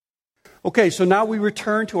Okay, so now we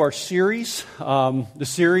return to our series. The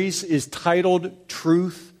series is titled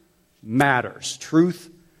Truth Matters.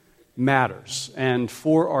 Truth Matters. And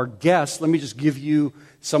for our guests, let me just give you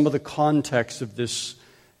some of the context of this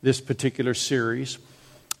particular series.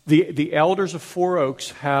 The elders of Four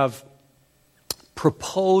Oaks have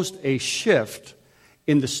proposed a shift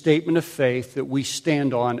in the statement of faith that we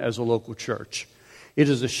stand on as a local church. It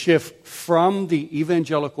is a shift from the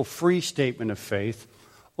evangelical free statement of faith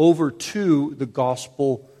over to the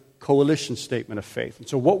gospel coalition statement of faith. And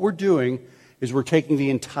so what we're doing is we're taking the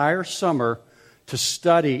entire summer to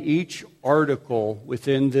study each article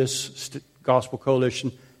within this gospel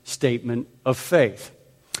coalition statement of faith.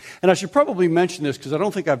 And I should probably mention this because I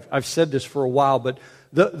don't think I've said this for a while, but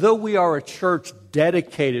though we are a church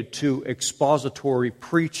dedicated to expository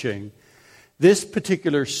preaching, this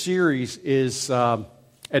particular series is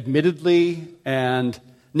admittedly and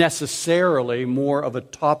necessarily more of a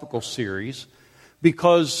topical series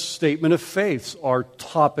because statement of faiths are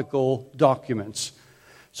topical documents.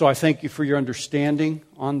 So I thank you for your understanding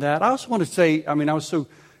on that. I also want to say, I was so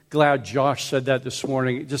glad Josh said that this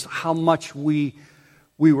morning, just how much we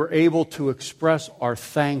were able to express our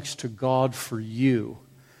thanks to God for you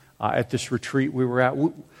at this retreat we were at.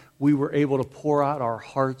 We were able to pour out our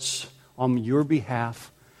hearts on your behalf.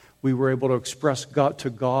 We were able to express to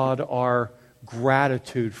God our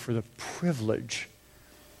gratitude for the privilege.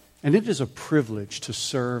 And it is a privilege to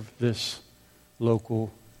serve this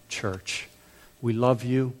local church. We love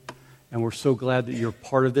you, and we're so glad that you're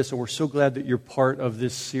part of this, and we're so glad that you're part of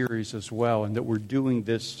this series as well, and that we're doing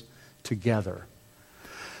this together.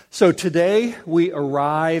 So today we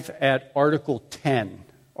arrive at Article 10.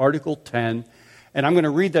 Article 10, and I'm going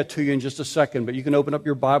to read that to you in just a second, but you can open up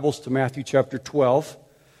your Bibles to Matthew chapter 12.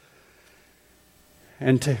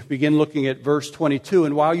 And to begin looking at verse 22.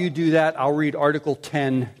 And while you do that, I'll read Article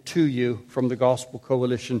 10 to you from the Gospel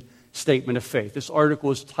Coalition Statement of Faith. This article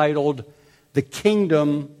is titled, The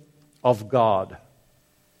Kingdom of God.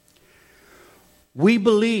 We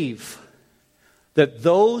believe that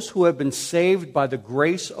those who have been saved by the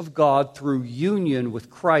grace of God through union with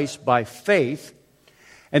Christ by faith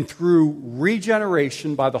and through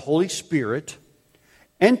regeneration by the Holy Spirit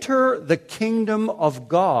enter the kingdom of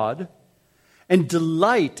God and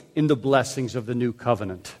delight in the blessings of the new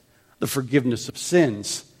covenant, the forgiveness of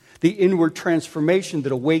sins, the inward transformation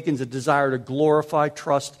that awakens a desire to glorify,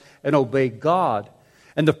 trust, and obey God,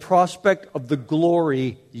 and the prospect of the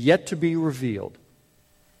glory yet to be revealed.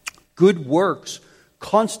 Good works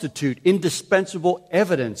constitute indispensable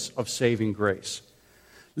evidence of saving grace.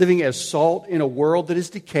 Living as salt in a world that is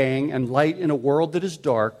decaying and light in a world that is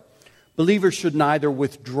dark, believers should neither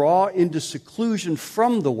withdraw into seclusion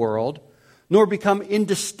from the world nor become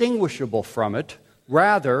indistinguishable from it.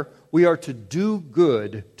 Rather, we are to do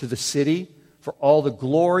good to the city, for all the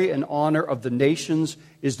glory and honor of the nations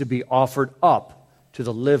is to be offered up to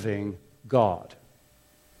the living God.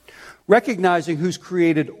 Recognizing whose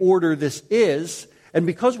created order this is, and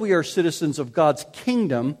because we are citizens of God's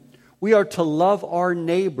kingdom, we are to love our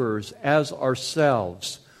neighbors as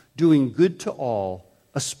ourselves, doing good to all,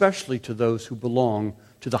 especially to those who belong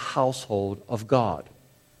to the household of God.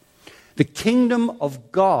 The kingdom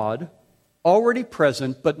of God, already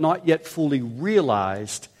present but not yet fully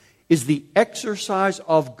realized, is the exercise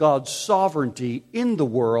of God's sovereignty in the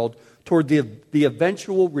world toward the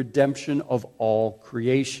eventual redemption of all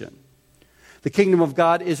creation. The kingdom of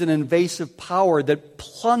God is an invasive power that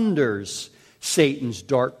plunders Satan's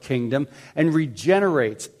dark kingdom and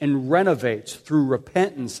regenerates and renovates through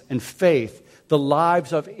repentance and faith the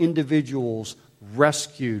lives of individuals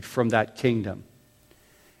rescued from that kingdom.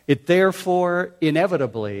 It therefore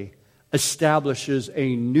inevitably establishes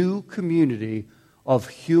a new community of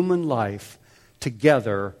human life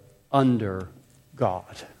together under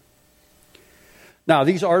God. Now,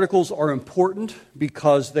 these articles are important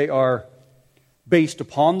because they are based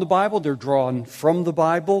upon the Bible. They're drawn from the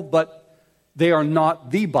Bible, but they are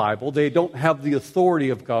not the Bible. They don't have the authority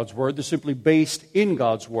of God's Word. They're simply based in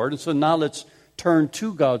God's Word. And so now let's turn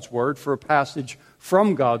to God's Word for a passage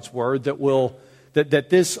from God's Word that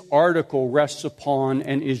this article rests upon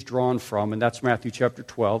and is drawn from, and that's Matthew chapter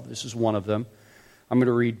 12. This is one of them. I'm going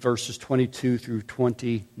to read verses 22 through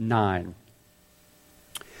 29.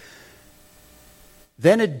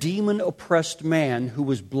 Then a demon-oppressed man who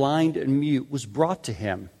was blind and mute was brought to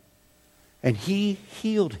him, and he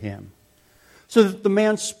healed him, so that the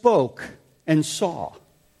man spoke and saw.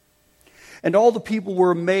 And all the people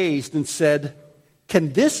were amazed and said,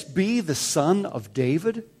 "Can this be the son of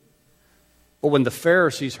David?" But when the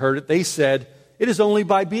Pharisees heard it, they said, "It is only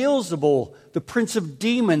by Beelzebul, the prince of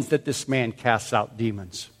demons, that this man casts out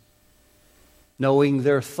demons." Knowing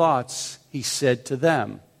their thoughts, he said to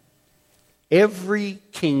them, every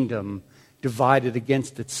kingdom divided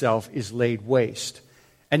against itself is laid waste,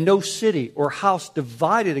 and no city or house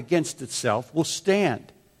divided against itself will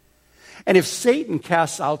stand. And if Satan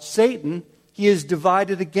casts out Satan, he is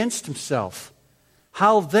divided against himself.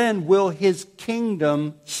 How then will his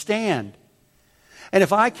kingdom stand? And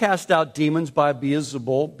if I cast out demons by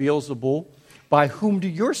Beelzebul, by whom do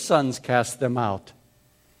your sons cast them out?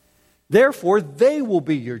 Therefore, they will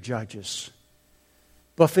be your judges.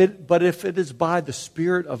 But if it is by the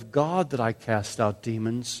Spirit of God that I cast out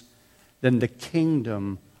demons, then the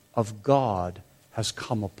kingdom of God has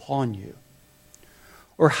come upon you.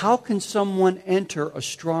 Or how can someone enter a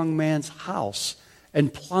strong man's house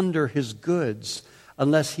and plunder his goods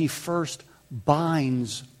unless he first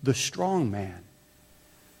binds the strong man?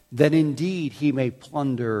 Then indeed he may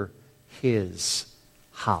plunder his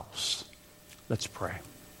house. Let's pray.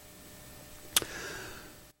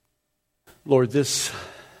 Lord, this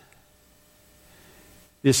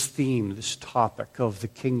theme, this topic of the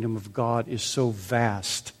kingdom of God is so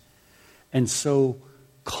vast and so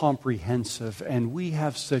comprehensive, and we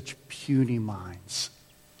have such puny minds.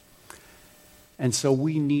 And so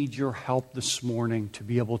we need your help this morning to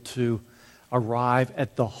be able to arrive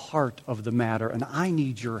at the heart of the matter, and I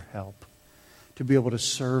need your help to be able to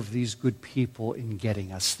serve these good people in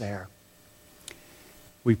getting us there.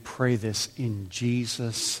 We pray this in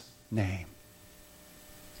Jesus' name.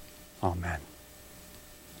 Amen.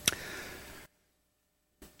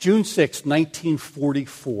 June 6,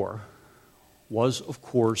 1944 was, of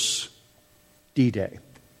course, D-Day.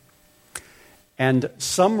 And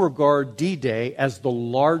some regard D-Day as the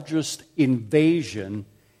largest invasion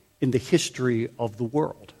in the history of the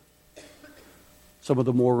world. Some of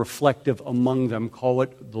the more reflective among them call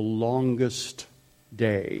it the longest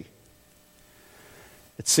day.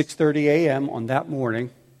 At 6:30 a.m. on that morning,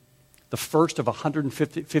 the first of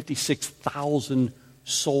 156,000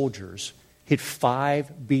 soldiers hit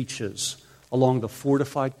 5 beaches along the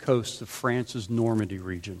fortified coasts of France's Normandy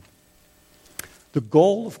region. The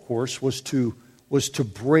goal, of course, was to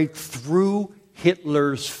break through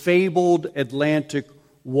Hitler's fabled Atlantic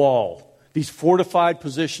Wall. These fortified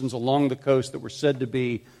positions along the coast that were said to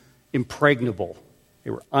be impregnable.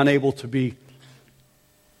 They were unable to be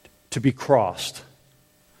crossed.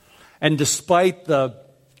 And despite the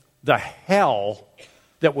hell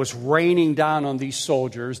that was raining down on these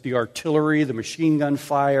soldiers, the artillery, the machine gun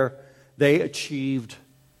fire, they achieved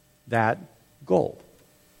that goal.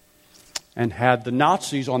 And had the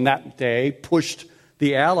Nazis on that day pushed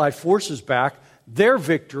the Allied forces back, their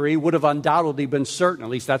victory would have undoubtedly been certain.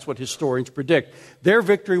 At least that's what historians predict. Their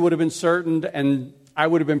victory would have been certain, and I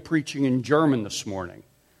would have been preaching in German this morning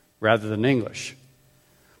rather than English.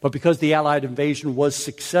 But because the Allied invasion was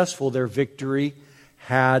successful, their victory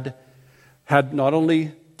had not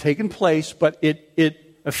only taken place, but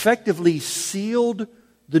it effectively sealed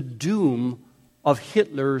the doom of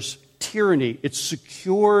Hitler's tyranny. It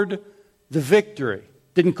secured the victory.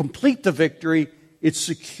 Didn't complete the victory, it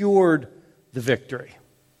secured the victory.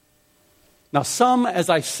 Now, some, as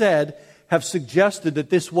I said, have suggested that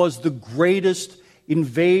this was the greatest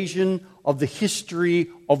invasion of the history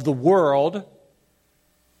of the world,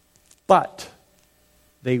 but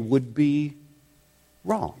they would be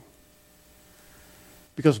wrong.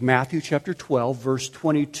 Because Matthew chapter 12, verse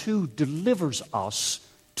 22 delivers us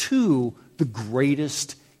to the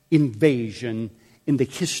greatest invasion in the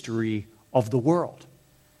history of the world.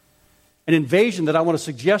 An invasion that I want to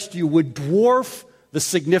suggest to you would dwarf the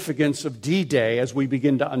significance of D-Day as we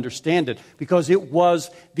begin to understand it, because it was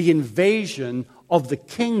the invasion of the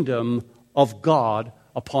kingdom of God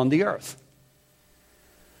upon the earth.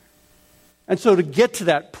 And so to get to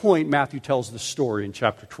that point, Matthew tells the story in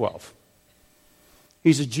chapter 12.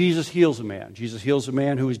 He says Jesus heals a man. Jesus heals a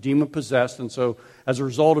man who is demon-possessed, and so as a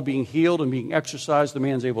result of being healed and being exorcised, the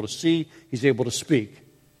man's able to see, he's able to speak.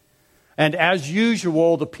 And as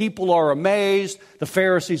usual, the people are amazed, the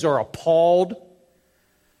Pharisees are appalled,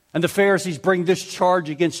 and the Pharisees bring this charge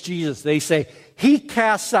against Jesus. They say, he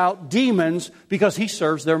casts out demons because he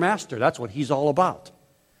serves their master. That's what he's all about.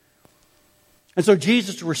 And so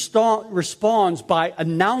Jesus responds by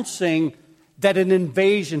announcing that an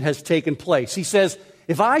invasion has taken place. He says,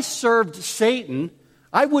 if I served Satan,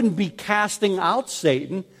 I wouldn't be casting out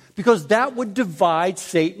Satan because that would divide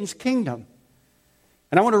Satan's kingdom.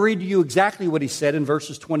 And I want to read to you exactly what he said in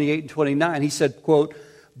verses 28 and 29. He said, quote,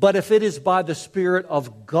 but if it is by the Spirit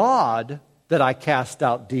of God that I cast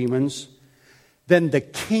out demons, then the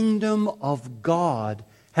kingdom of God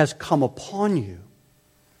has come upon you.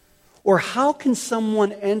 Or how can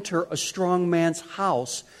someone enter a strong man's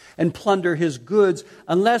house and plunder his goods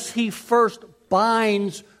unless he first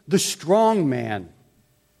binds the strong man?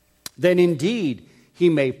 Then indeed he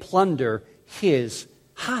may plunder his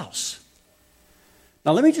house.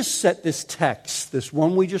 Now let me just set this text, this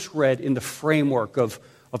one we just read, in the framework of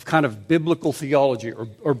kind of biblical theology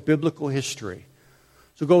or biblical history.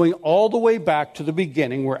 So going all the way back to the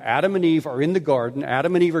beginning where Adam and Eve are in the garden,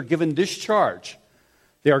 Adam and Eve are given this charge.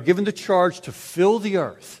 They are given the charge to fill the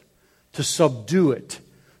earth, to subdue it,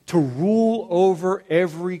 to rule over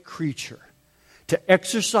every creature, to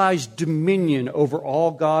exercise dominion over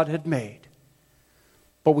all God had made.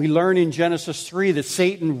 But we learn in Genesis 3 that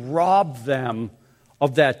Satan robbed them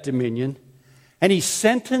of that dominion, and he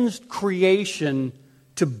sentenced creation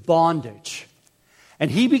to bondage.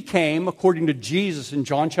 And he became, according to Jesus in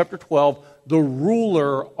John chapter 12, the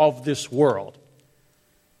ruler of this world.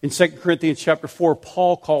 In 2 Corinthians chapter 4,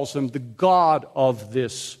 Paul calls him the God of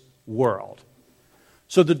this world.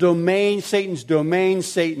 So the domain,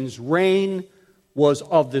 Satan's reign was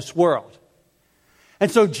of this world. And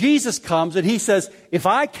so Jesus comes and he says, if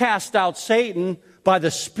I cast out Satan by the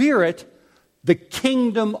Spirit, the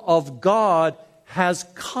kingdom of God has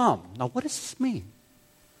come. Now what does this mean?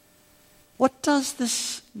 What does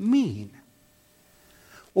this mean?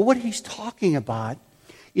 Well, what he's talking about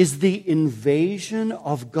is the invasion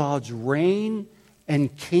of God's reign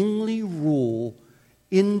and kingly rule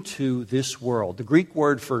into this world. The Greek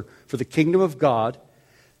word for the kingdom of God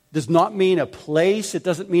does not mean a place. It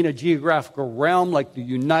doesn't mean a geographical realm like the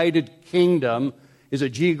United Kingdom is a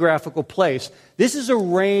geographical place. This is a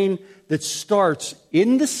reign that starts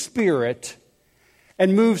in the spirit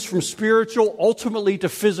and moves from spiritual ultimately to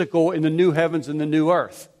physical in the new heavens and the new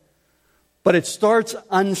earth. But it starts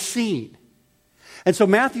unseen. And so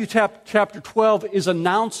Matthew chapter 12 is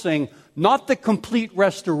announcing not the complete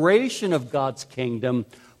restoration of God's kingdom,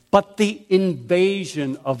 but the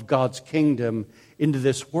invasion of God's kingdom into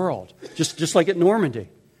this world. Just like at Normandy.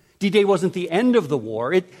 D-Day wasn't the end of the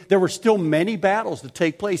war. There were still many battles that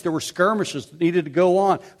take place. There were skirmishes that needed to go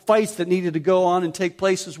on, fights that needed to go on and take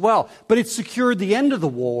place as well. But it secured the end of the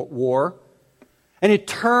war, and it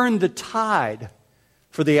turned the tide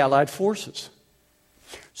for the Allied forces.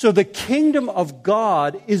 So the kingdom of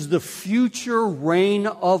God is the future reign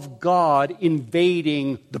of God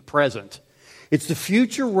invading the present. It's the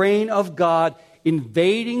future reign of God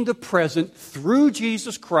invading the present through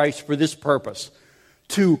Jesus Christ for this purpose,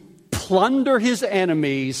 to plunder his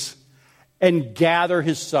enemies and gather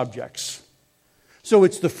his subjects. So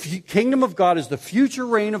it's the kingdom of God is the future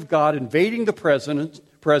reign of God invading the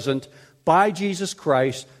present by Jesus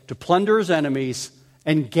Christ to plunder his enemies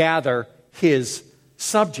and gather his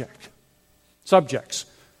subjects.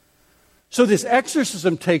 So this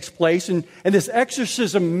exorcism takes place, and this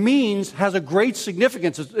exorcism has a great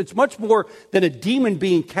significance. It's much more than a demon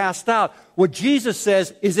being cast out. What Jesus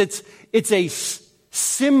says is it's a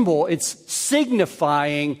symbol, it's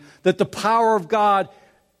signifying that the power of God,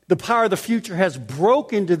 the power of the future has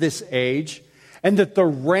broken into this age, and that the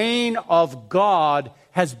reign of God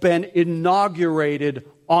has been inaugurated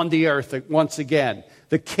on the earth once again.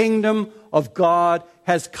 The kingdom of God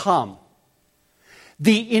has come.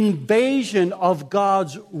 The invasion of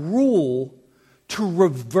God's rule to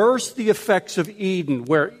reverse the effects of Eden,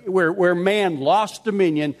 where man lost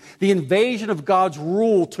dominion, the invasion of God's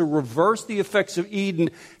rule to reverse the effects of Eden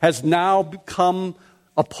has now come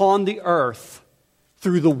upon the earth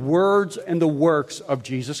through the words and the works of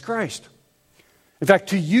Jesus Christ. In fact,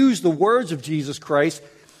 to use the words of Jesus Christ,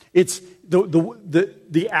 it's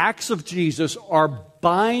the acts of Jesus are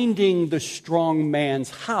binding the strong man's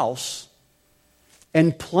house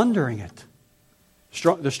and plundering it.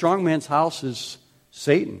 The strong man's house is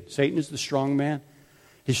Satan. Satan is the strong man.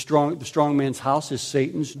 The strong man's house is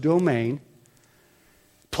Satan's domain.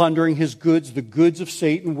 Plundering his goods. The goods of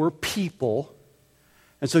Satan were people.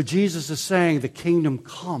 And so Jesus is saying the kingdom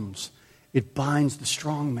comes. It binds the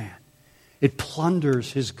strong man. It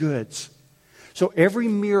plunders his goods. So every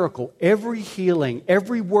miracle, every healing,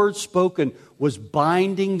 every word spoken was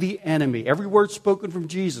binding the enemy. Every word spoken from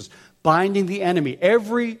Jesus, binding the enemy.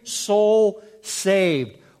 Every soul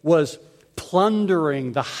saved was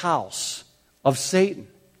plundering the house of Satan.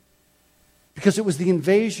 Because it was the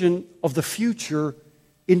invasion of the future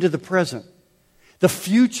into the present. The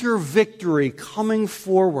future victory coming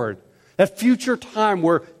forward. That future time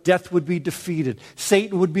where death would be defeated.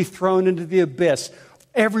 Satan would be thrown into the abyss.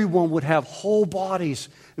 Everyone would have whole bodies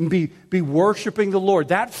and be worshiping the Lord.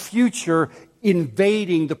 That future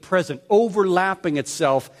invading the present, overlapping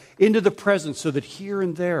itself into the present so that here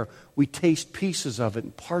and there we taste pieces of it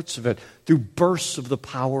and parts of it through bursts of the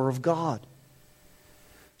power of God.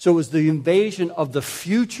 So it was the invasion of the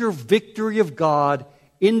future victory of God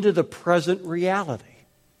into the present reality.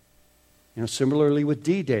 Similarly with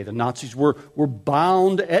D-Day, the Nazis were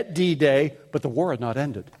bound at D-Day, but the war had not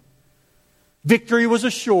ended. Victory was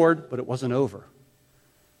assured, but it wasn't over.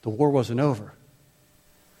 The war wasn't over.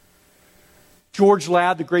 George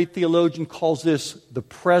Ladd, the great theologian, calls this the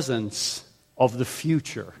presence of the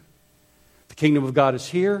future. The kingdom of God is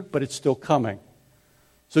here, but it's still coming.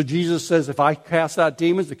 So Jesus says, if I cast out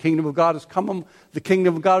demons, the kingdom of God is come, the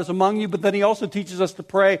kingdom of God is among you. But then he also teaches us to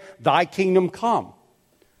pray, thy kingdom come.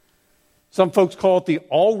 Some folks call it the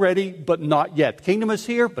already but not yet. The kingdom is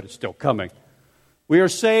here, but it's still coming. We are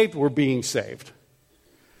saved, we're being saved.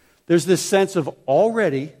 There's this sense of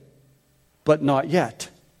already but not yet.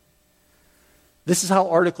 This is how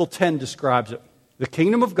Article 10 describes it. The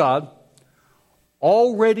kingdom of God,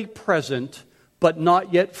 already present but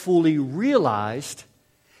not yet fully realized,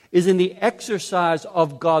 is in the exercise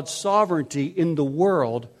of God's sovereignty in the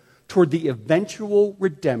world toward the eventual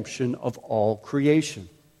redemption of all creation.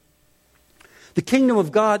 The kingdom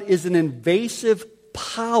of God is an invasive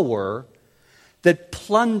power that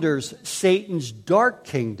plunders Satan's dark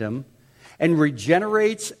kingdom and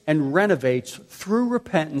regenerates and renovates through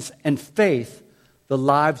repentance and faith the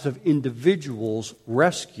lives of individuals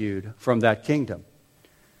rescued from that kingdom.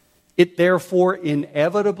 It therefore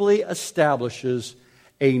inevitably establishes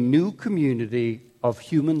a new community of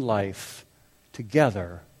human life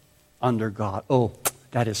together under God. Oh,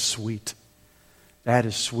 that is sweet. That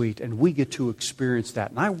is sweet. And we get to experience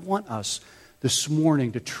that. And I want us this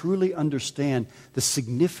morning to truly understand the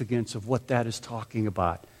significance of what that is talking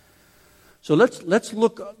about. So let's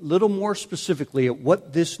look a little more specifically at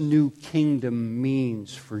what this new kingdom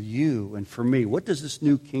means for you and for me. What does this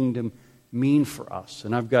new kingdom mean for us?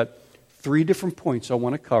 And I've got 3 different points I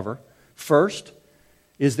want to cover. First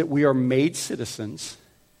is that we are made citizens.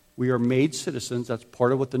 We are made citizens. That's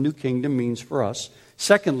part of what the new kingdom means for us.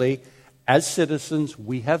 Secondly, as citizens,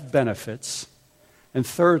 we have benefits. And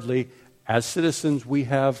thirdly, as citizens, we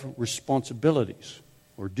have responsibilities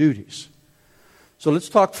or duties. So let's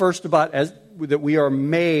talk first about that we are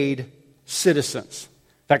made citizens.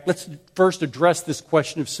 In fact, let's first address this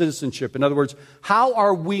question of citizenship. In other words, how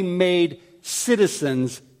are we made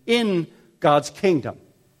citizens in God's kingdom?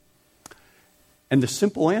 And the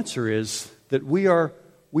simple answer is that we are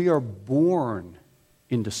born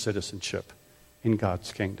into citizenship in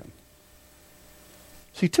God's kingdom.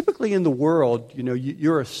 See, typically in the world,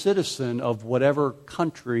 you're a citizen of whatever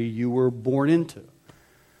country you were born into.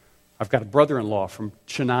 I've got a brother-in-law from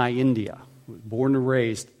Chennai, India, who was born and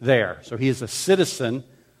raised there. So he is a citizen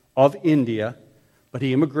of India, but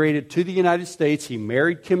he immigrated to the United States. He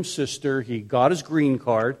married Kim's sister. He got his green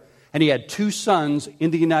card, and he had 2 sons in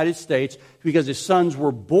the United States. Because his sons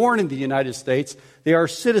were born in the United States, they are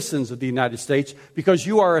citizens of the United States because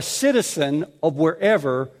you are a citizen of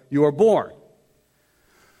wherever you are born.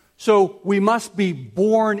 So we must be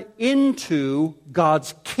born into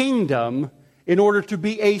God's kingdom in order to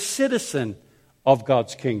be a citizen of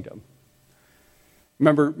God's kingdom.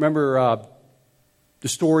 Remember the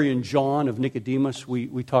story in John of Nicodemus?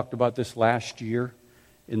 We talked about this last year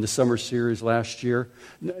in the summer series last year.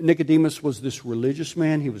 Nicodemus was this religious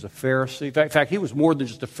man. He was a Pharisee. In fact, he was more than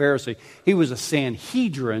just a Pharisee. He was a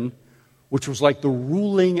Sanhedrin, which was like the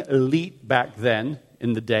ruling elite back then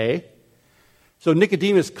in the day. So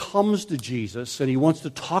Nicodemus comes to Jesus, and he wants to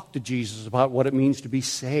talk to Jesus about what it means to be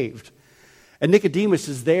saved. And Nicodemus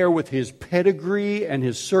is there with his pedigree and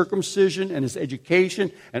his circumcision and his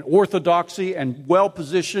education and orthodoxy and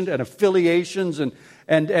well-positioned and affiliations, and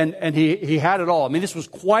he had it all. I mean, this was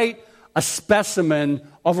quite a specimen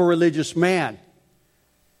of a religious man.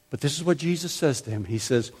 But this is what Jesus says to him. He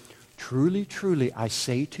says, "Truly, truly, I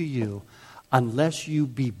say to you, unless you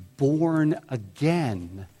be born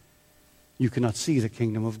again, you cannot see the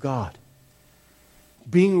kingdom of God."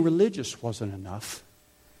 Being religious wasn't enough.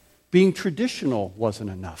 Being traditional wasn't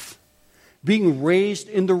enough. Being raised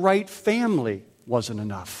in the right family wasn't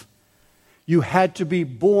enough. You had to be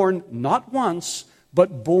born not once,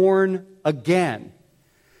 but born again.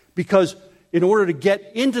 Because in order to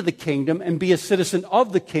get into the kingdom and be a citizen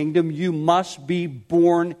of the kingdom, you must be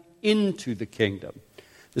born into the kingdom.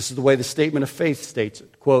 This is the way the statement of faith states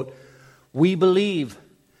it. Quote, "We believe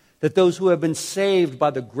that those who have been saved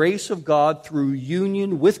by the grace of God through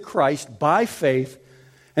union with Christ by faith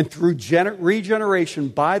and through regeneration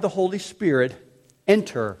by the Holy Spirit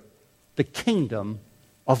enter the kingdom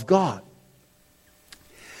of God."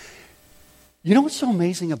 You know what's so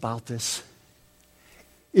amazing about this?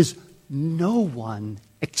 Is no one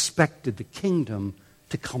expected the kingdom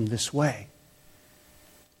to come this way.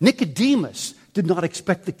 Nicodemus did not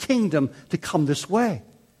expect the kingdom to come this way.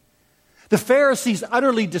 The Pharisees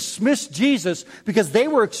utterly dismissed Jesus because they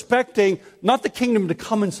were expecting not the kingdom to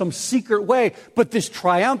come in some secret way, but this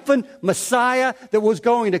triumphant Messiah that was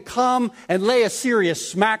going to come and lay a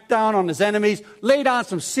serious smackdown on his enemies, lay down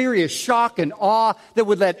some serious shock and awe that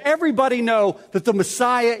would let everybody know that the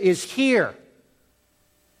Messiah is here.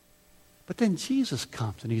 But then Jesus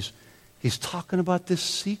comes and he's talking about this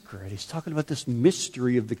secret. He's talking about this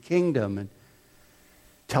mystery of the kingdom and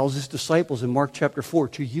tells his disciples in Mark chapter 4,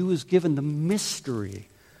 to you is given the mystery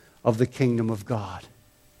of the kingdom of God.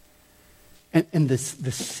 And the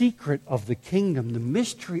secret of the kingdom, the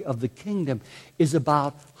mystery of the kingdom is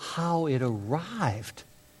about how it arrived.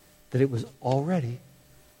 That it was already,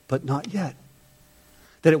 but not yet.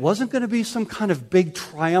 That it wasn't going to be some kind of big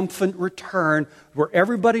triumphant return where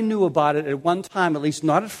everybody knew about it at one time, at least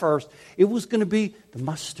not at first. It was going to be the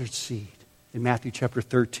mustard seed in Matthew chapter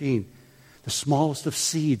 13. The smallest of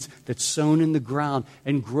seeds that's sown in the ground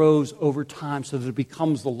and grows over time so that it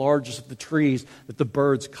becomes the largest of the trees that the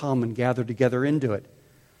birds come and gather together into it.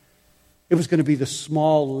 It was going to be the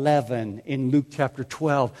small leaven in Luke chapter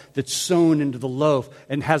 12 that's sown into the loaf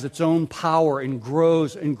and has its own power and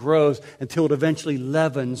grows until it eventually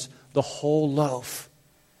leavens the whole loaf.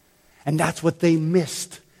 And that's what they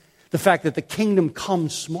missed. The fact that the kingdom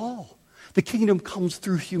comes small. The kingdom comes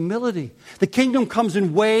through humility. The kingdom comes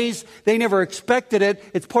in ways they never expected it.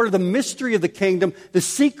 It's part of the mystery of the kingdom, the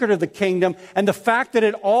secret of the kingdom, and the fact that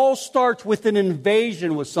it all starts with an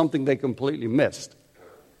invasion was something they completely missed.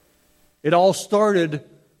 It all started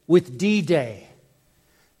with D-Day,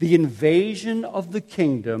 the invasion of the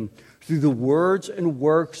kingdom through the words and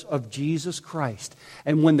works of Jesus Christ.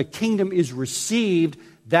 And when the kingdom is received,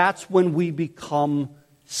 that's when we become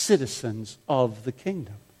citizens of the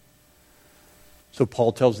kingdom. So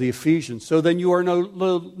Paul tells the Ephesians, so then you are no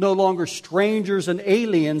longer strangers and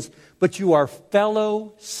aliens, but you are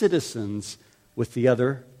fellow citizens with the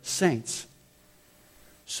other saints.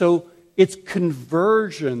 So it's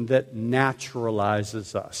conversion that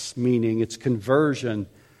naturalizes us, meaning it's conversion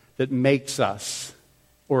that makes us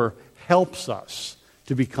or helps us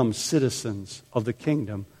to become citizens of the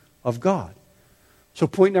kingdom of God. So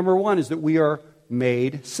point number 1 is that we are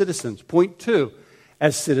made citizens. Point 2,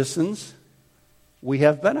 as citizens, we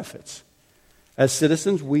have benefits. As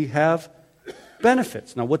citizens, we have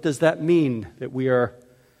benefits. Now, what does that mean, that we are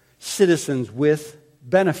citizens with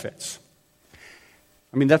benefits?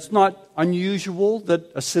 I mean, that's not unusual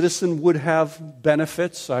that a citizen would have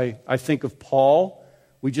benefits. I think of Paul.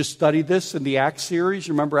 We just studied this in the Acts series.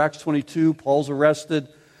 Remember Acts 22? Paul's arrested.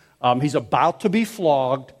 He's about to be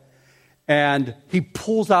flogged. And he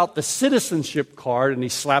pulls out the citizenship card and he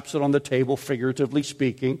slaps it on the table, figuratively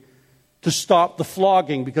speaking, to stop the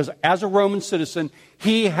flogging, because as a Roman citizen,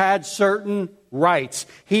 he had certain rights.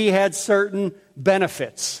 He had certain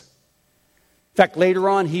benefits. In fact, later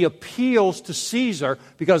on, he appeals to Caesar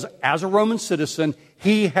because as a Roman citizen,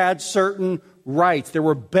 he had certain rights. There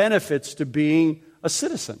were benefits to being a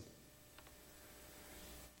citizen.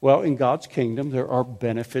 Well, in God's kingdom, there are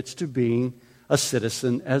benefits to being a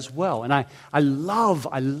citizen as well. And I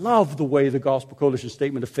love the way the Gospel Coalition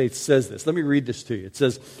Statement of Faith says this. Let me read this to you. It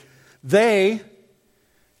says,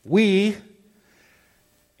 we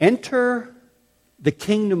enter the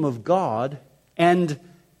kingdom of God and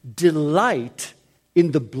delight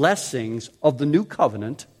in the blessings of the new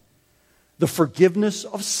covenant, the forgiveness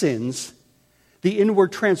of sins, the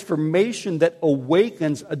inward transformation that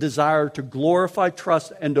awakens a desire to glorify,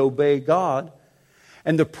 trust, and obey God,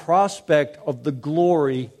 and the prospect of the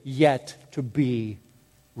glory yet to be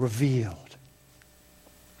revealed.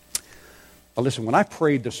 Now listen, when I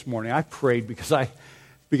prayed this morning, I prayed because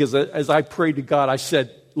as I prayed to God, I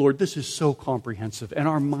said, Lord, this is so comprehensive, and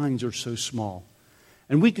our minds are so small.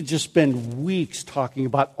 And we could just spend weeks talking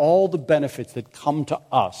about all the benefits that come to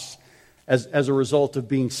us as a result of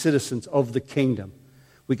being citizens of the kingdom.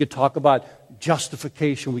 We could talk about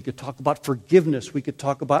justification. We could talk about forgiveness. We could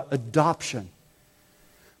talk about adoption.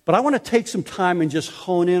 But I want to take some time and just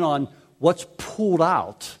hone in on what's pulled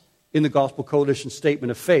out in the Gospel Coalition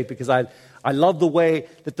Statement of Faith, because I love the way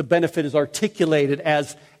that the benefit is articulated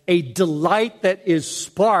as a delight that is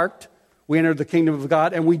sparked. We enter the kingdom of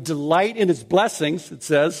God and we delight in its blessings, it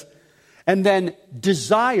says, and then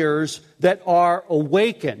desires that are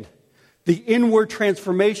awakened. The inward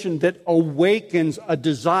transformation that awakens a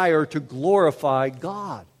desire to glorify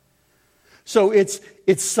God. So it's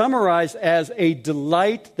summarized as a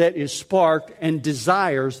delight that is sparked and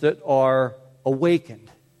desires that are awakened.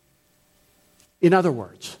 In other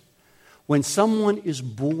words, when someone is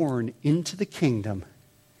born into the kingdom,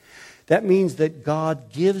 that means that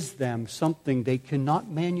God gives them something they cannot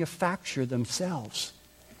manufacture themselves.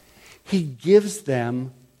 He gives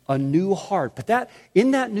them a new heart. But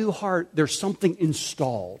in that new heart, there's something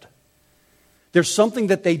installed. There's something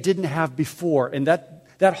that they didn't have before. And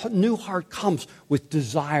that new heart comes with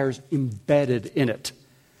desires embedded in it.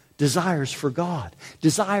 Desires for God.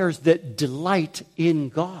 Desires that delight in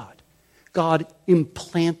God. God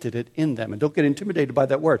implanted it in them. And don't get intimidated by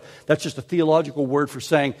that word. That's just a theological word for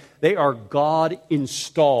saying they are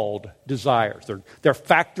God-installed desires. They're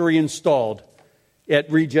factory installed at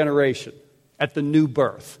regeneration, at the new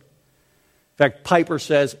birth. In fact, Piper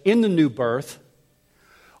says, in the new birth,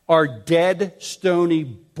 our dead, stony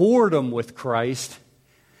boredom with Christ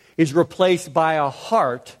is replaced by a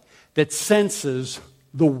heart that senses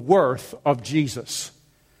the worth of Jesus.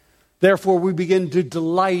 Therefore, we begin to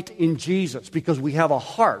delight in Jesus because we have a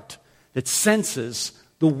heart that senses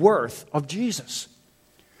the worth of Jesus.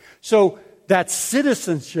 So that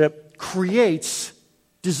citizenship creates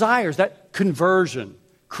desires. That conversion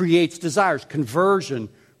creates desires. Conversion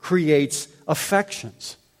creates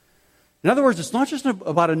affections. In other words, it's not just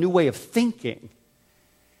about a new way of thinking.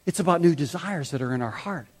 It's about new desires that are in our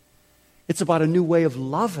heart. It's about a new way of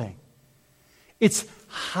loving. It's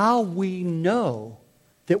how we know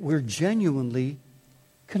that we're genuinely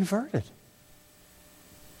converted.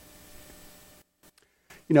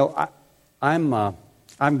 You know,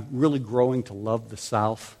 I'm really growing to love the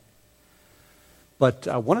South. But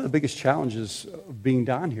one of the biggest challenges of being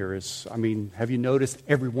down here is, have you noticed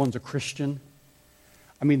everyone's a Christian?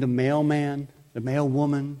 The mailman, the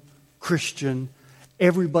mailwoman, Christian.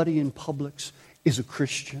 Everybody in Publix is a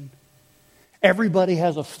Christian. Everybody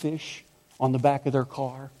has a fish on the back of their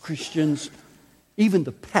car. Christians. Even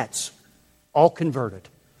the pets, all converted.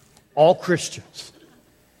 All Christians.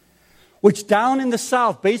 Which down in the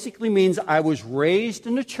South basically means I was raised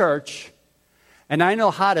in the church and I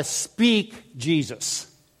know how to speak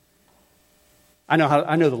Jesus. I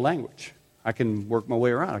know the language. I can work my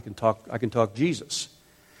way around. I can talk Jesus.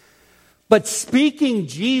 But speaking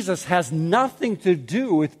Jesus has nothing to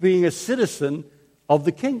do with being a citizen of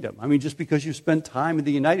the kingdom. Just because you spent time in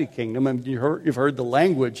the United Kingdom and you've heard the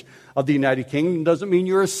language of the United Kingdom doesn't mean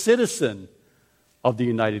you're a citizen of the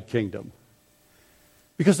United Kingdom.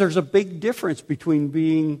 Because there's a big difference between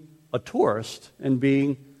being a tourist and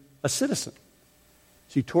being a citizen.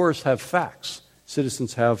 See, tourists have facts.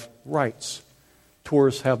 Citizens have rights.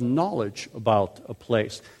 Tourists have knowledge about a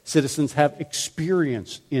place. Citizens have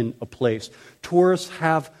experience in a place. Tourists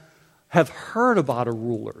have heard about a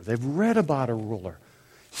ruler. They've read about a ruler.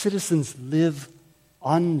 Citizens live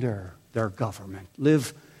under their government,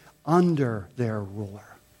 live under their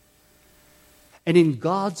ruler. And in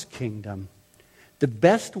God's kingdom, the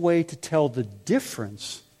best way to tell the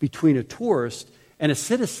difference between a tourist and a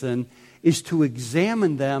citizen is to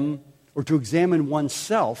examine them or to examine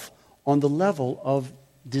oneself on the level of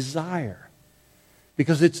desire.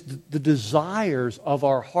 Because it's the desires of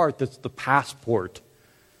our heart that's the passport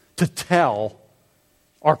to tell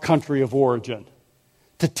our country of origin,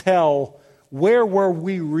 to tell where were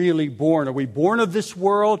we really born. Are we born of this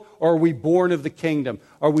world or are we born of the kingdom?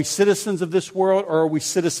 Are we citizens of this world or are we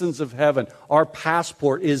citizens of heaven? Our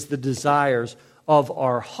passport is the desires of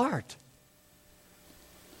our heart.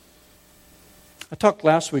 I talked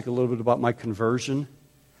last week a little bit about my conversion.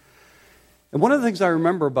 And one of the things I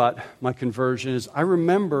remember about my conversion is I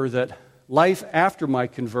remember that life after my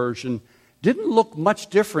conversion didn't look much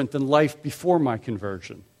different than life before my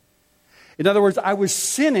conversion. In other words, I was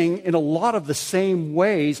sinning in a lot of the same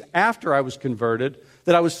ways after I was converted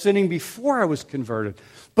that I was sinning before I was converted.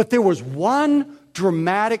 But there was one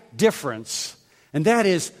dramatic difference, and that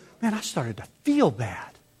is, I started to feel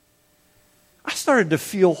bad. I started to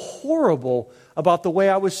feel horrible about the way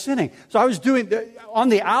I was sinning. So I was doing, on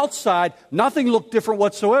the outside, nothing looked different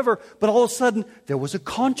whatsoever, but all of a sudden, there was a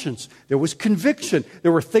conscience, there was conviction,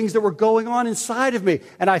 there were things that were going on inside of me,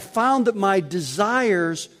 and I found that my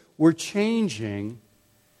desires were changing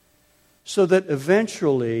so that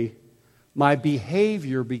eventually my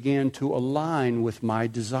behavior began to align with my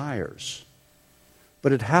desires.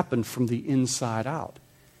 But it happened from the inside out.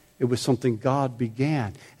 It was something God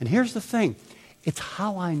began. And here's the thing. It's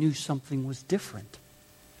how I knew something was different.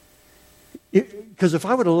 Because if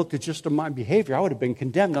I would have looked at just my behavior, I would have been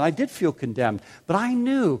condemned. And I did feel condemned. But I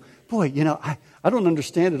knew, I don't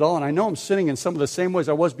understand it all. And I know I'm sinning in some of the same ways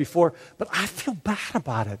I was before. But I feel bad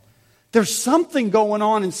about it. There's something going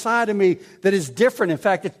on inside of me that is different. In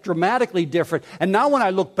fact, it's dramatically different. And now when I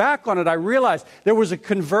look back on it, I realize there was a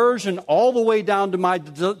conversion all the way down to my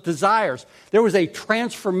desires. There was a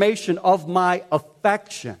transformation of my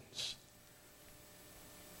affections.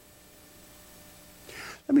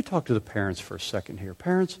 Let me talk to the parents for a second here.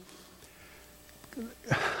 Parents,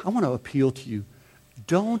 I want to appeal to you.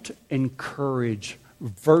 Don't encourage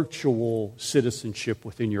virtual citizenship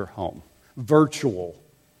within your home. Virtual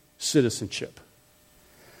citizenship.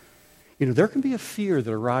 You know, there can be a fear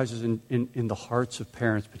that arises in the hearts of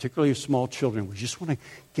parents, particularly of small children. We just want to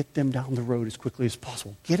get them down the road as quickly as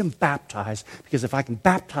possible. Get them baptized, because if I can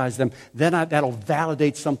baptize them, then that'll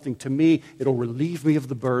validate something to me. It'll relieve me of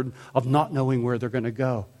the burden of not knowing where they're going to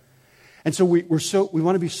go. And so we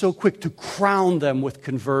want to be so quick to crown them with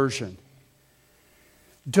conversion.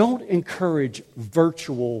 Don't encourage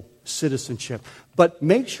virtual citizenship, but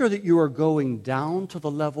make sure that you are going down to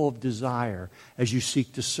the level of desire as you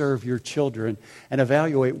seek to serve your children and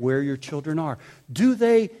evaluate where your children are. Do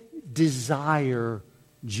they desire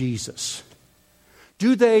Jesus?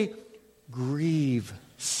 Do they grieve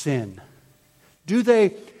sin? Do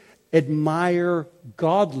they admire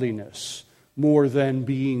godliness more than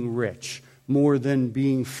being rich, more than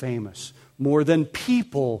being famous, more than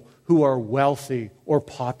people who are wealthy or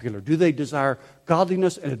popular? Do they desire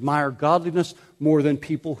godliness and admire godliness more than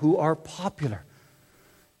people who are popular?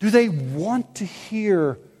 Do they want to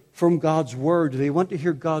hear from God's Word? Do they want to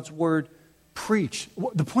hear God's Word preached?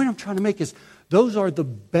 The point I'm trying to make is those are the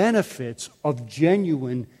benefits of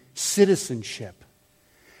genuine citizenship.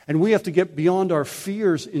 And we have to get beyond our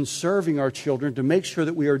fears in serving our children to make sure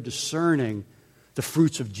that we are discerning the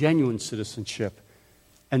fruits of genuine citizenship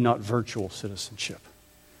and not virtual citizenship.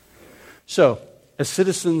 So, as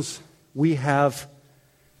citizens, we have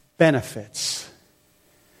benefits.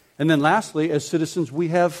 And then lastly, as citizens, we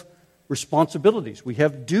have responsibilities. We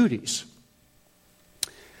have duties.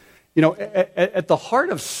 You know, at the heart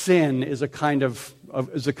of sin is a kind of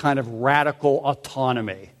radical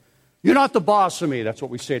autonomy. You're not the boss of me, that's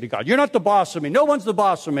what we say to God. You're not the boss of me. No one's the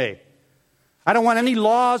boss of me. I don't want any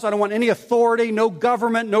laws. I don't want any authority, no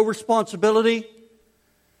government, no responsibility.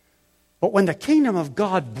 But when the kingdom of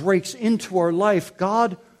God breaks into our life,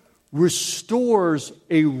 God restores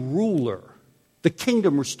a ruler. The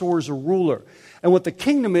kingdom restores a ruler. And what the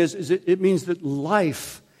kingdom is it means that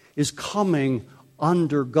life is coming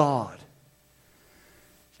under God.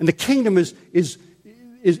 And the kingdom is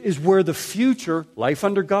where the future, life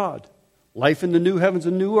under God, life in the new heavens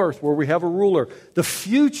and new earth where we have a ruler. The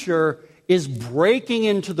future is breaking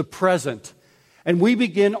into the present. And we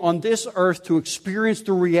begin on this earth to experience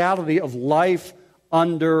the reality of life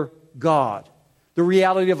under God. The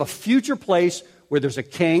reality of a future place where there's a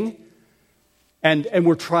king, and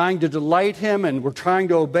we're trying to delight him, and we're trying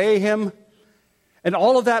to obey him. And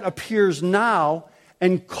all of that appears now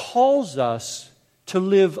and calls us to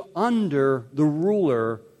live under the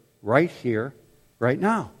ruler right here, right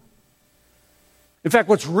now. In fact,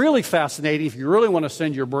 what's really fascinating, if you really want to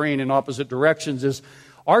send your brain in opposite directions, is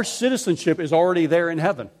our citizenship is already there in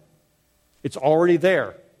heaven. It's already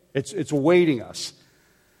there. It's awaiting us.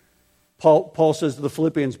 Paul says to the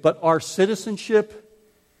Philippians, but our citizenship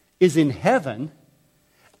is in heaven,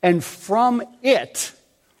 and from it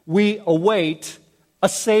we await a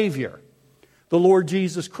Savior, the Lord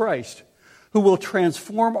Jesus Christ, who will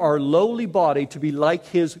transform our lowly body to be like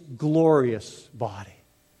His glorious body.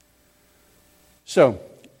 So,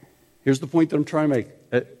 here's the point that I'm trying to make.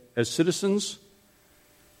 As citizens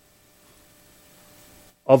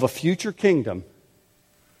of a future kingdom,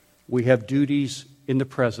 we have duties in the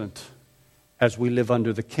present as we live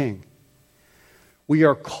under the King. We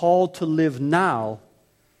are called to live now,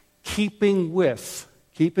 keeping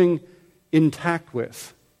intact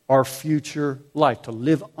with our future life, to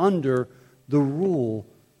live under the rule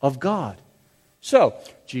of God. So,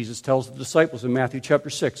 Jesus tells the disciples in Matthew chapter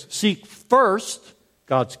 6, seek first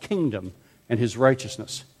God's kingdom and His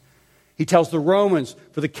righteousness. He tells the Romans,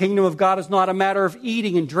 for the kingdom of God is not a matter of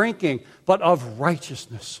eating and drinking, but of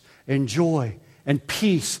righteousness and joy and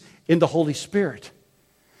peace in the Holy Spirit.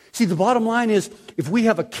 See, the bottom line is, if we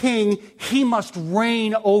have a king, he must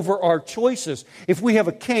reign over our choices. If we have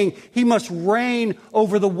a king, he must reign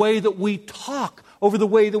over the way that we talk, over the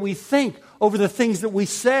way that we think, over the things that we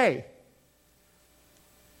say.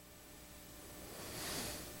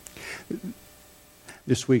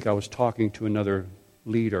 This week I was talking to another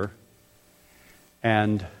leader,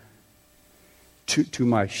 and to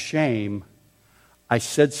my shame, I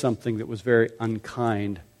said something that was very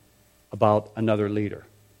unkind about another leader.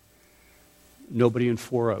 Nobody in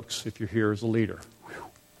Four Oaks, if you're here as a leader.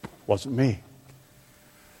 Wasn't me.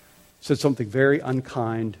 said something very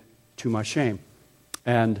unkind to my shame.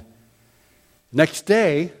 And next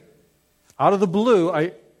day, out of the blue,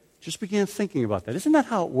 I just began thinking about that. Isn't that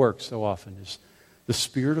how it works so often? Is the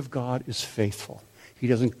Spirit of God is faithful. He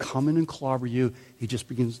doesn't come in and clobber you. He just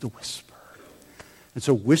begins to whisper. And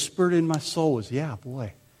so whispered in my soul was, yeah,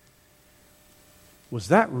 boy, was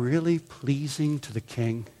that really pleasing to the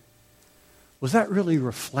King? Was that really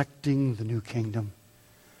reflecting the new kingdom?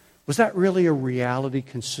 Was that really a reality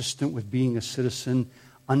consistent with being a citizen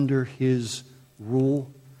under his rule?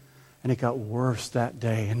 And it got worse that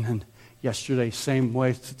day. And then yesterday, same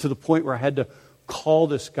way, to the point where I had to call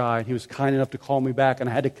this guy, and he was kind enough to call me back, and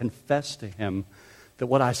I had to confess to him that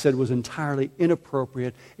what I said was entirely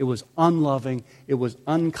inappropriate. It was unloving. It was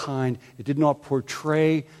unkind. It did not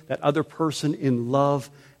portray that other person in love.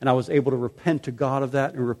 And I was able to repent to God of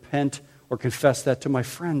that and repent or confess that to my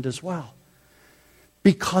friend as well.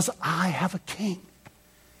 Because I have a king.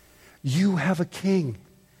 You have a king.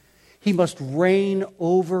 He must reign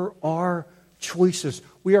over our choices.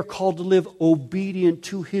 We are called to live obedient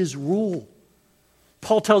to his rule.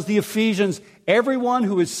 Paul tells the Ephesians, everyone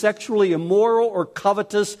who is sexually immoral or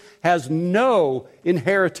covetous has no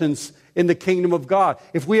inheritance in the kingdom of God.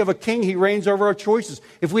 If we have a king, he reigns over our choices.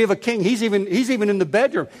 If we have a king, he's even in the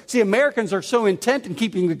bedroom. See, Americans are so intent in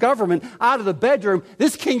keeping the government out of the bedroom.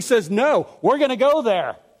 This king says, no, we're going to go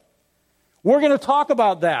there. We're going to talk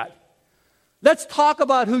about that. Let's talk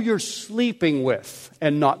about who you're sleeping with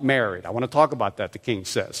and not married. I want to talk about that, the king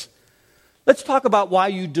says. Let's talk about why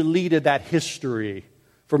you deleted that history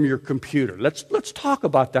from your computer. Let's talk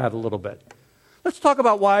about that a little bit. Let's talk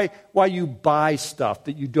about why you buy stuff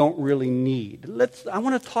that you don't really need. I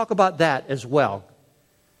want to talk about that as well.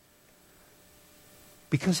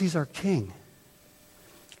 Because he's our king.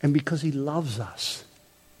 And because he loves us.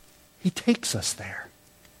 He takes us there.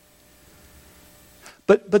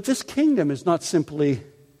 But this kingdom is not simply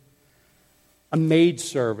a maid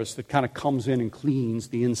service that kind of comes in and cleans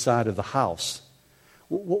the inside of the house.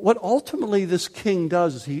 What ultimately this king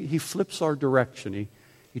does is he flips our direction.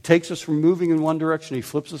 He takes us from moving in one direction, he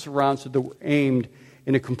flips us around so that we're aimed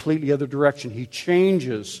in a completely other direction. He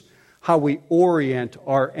changes how we orient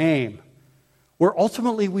our aim, where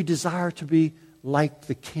ultimately we desire to be like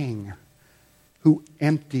the king who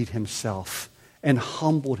emptied himself and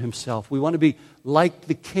humbled himself. We want to be like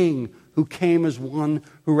the king who came as one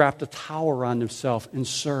who wrapped a towel around himself and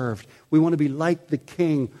served. We want to be like the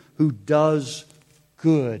king who does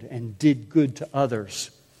good and did good to others.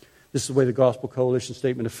 This is the way the Gospel Coalition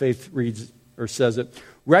Statement of Faith reads or says it.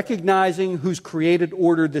 Recognizing whose created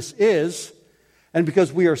order this is, and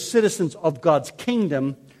because we are citizens of God's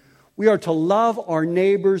kingdom, we are to love our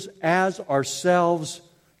neighbors as ourselves,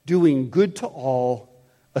 doing good to all,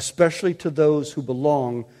 especially to those who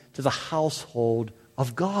belong to the household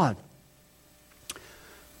of God.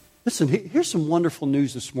 Listen, here's some wonderful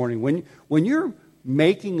news this morning. When you're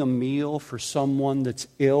making a meal for someone that's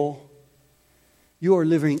ill, you are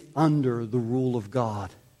living under the rule of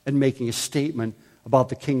God and making a statement about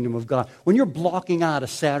the kingdom of God. When you're blocking out a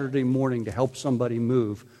Saturday morning to help somebody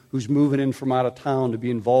move, who's moving in from out of town to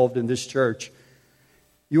be involved in this church,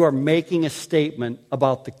 you are making a statement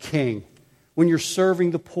about the king. When you're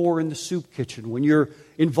serving the poor in the soup kitchen, when you're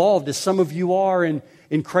involved, as some of you are in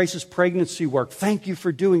crisis pregnancy work, thank you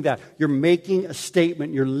for doing that. You're making a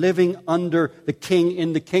statement. You're living under the king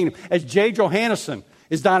in the kingdom. As Jay Johannesson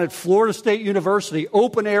is down at Florida State University,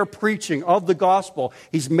 open air preaching of the gospel,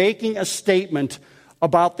 he's making a statement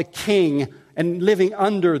about the king and living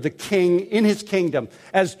under the king in his kingdom.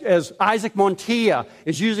 As Isaac Montilla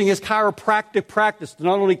is using his chiropractic practice to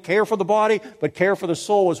not only care for the body, but care for the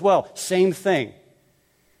soul as well. Same thing.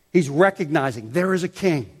 He's recognizing there is a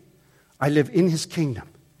king. I live in his kingdom.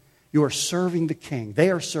 You are serving the king.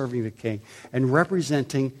 They are serving the king and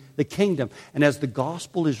representing the kingdom. And as the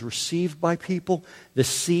gospel is received by people, the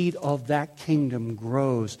seed of that kingdom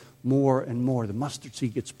grows more and more. The mustard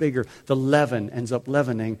seed gets bigger. The leaven ends up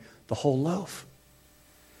leavening the whole loaf.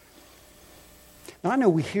 Now, I know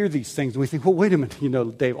we hear these things and we think, well, wait a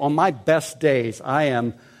minute, Dave, on my best days,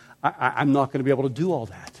 I'm not going to be able to do all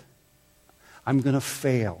that. I'm going to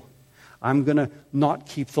fail. I'm going to not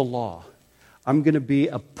keep the law. I'm going to be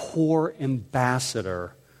a poor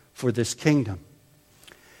ambassador for this kingdom.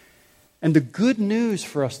 And the good news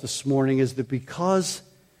for us this morning is that because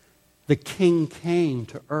the king came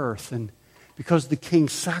to earth and because the king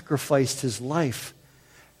sacrificed his life,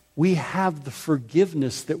 we have the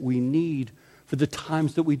forgiveness that we need for the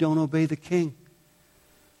times that we don't obey the king.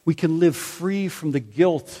 We can live free from the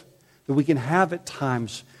guilt that we can have at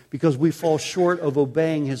times because we fall short of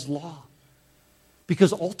obeying his law.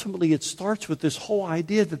 Because ultimately it starts with this whole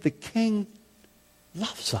idea that the King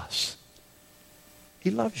loves us. He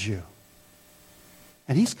loves you.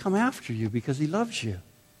 And he's come after you because he loves you.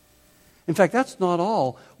 In fact, that's not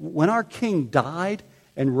all. When our King died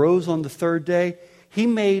and rose on the third day, he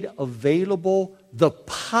made available the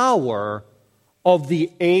power of the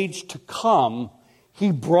age to come.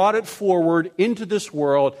 He brought it forward into this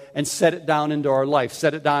world and set it down into our life,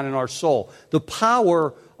 set it down in our soul. The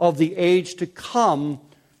power of the age to come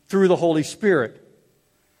through the Holy Spirit.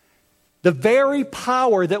 The very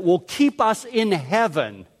power that will keep us in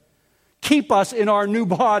heaven, keep us in our new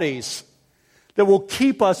bodies, that will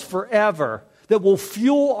keep us forever, that will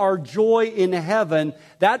fuel our joy in heaven,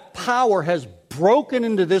 that power has broken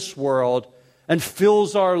into this world and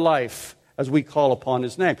fills our life as we call upon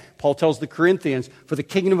his name. Paul tells the Corinthians, for the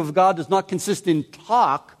kingdom of God does not consist in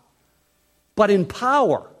talk, but in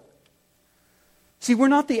power. See, we're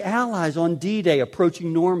not the Allies on D-Day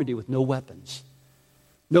approaching Normandy with no weapons,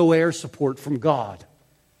 no air support from God.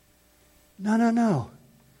 No.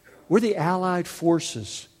 We're the Allied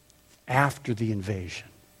forces after the invasion.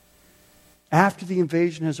 After the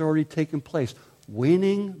invasion has already taken place,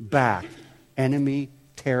 winning back enemy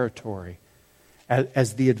territory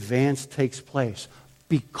as the advance takes place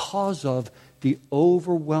because of the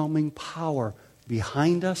overwhelming power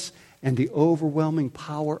behind us and the overwhelming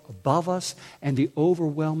power above us and the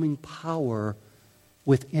overwhelming power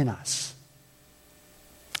within us.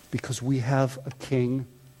 Because we have a King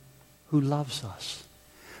who loves us.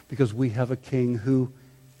 Because we have a King who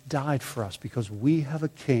died for us. Because we have a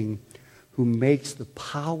King who makes the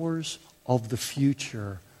powers of the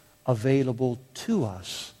future available to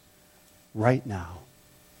us right now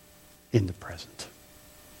in the present.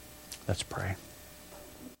 Let's pray.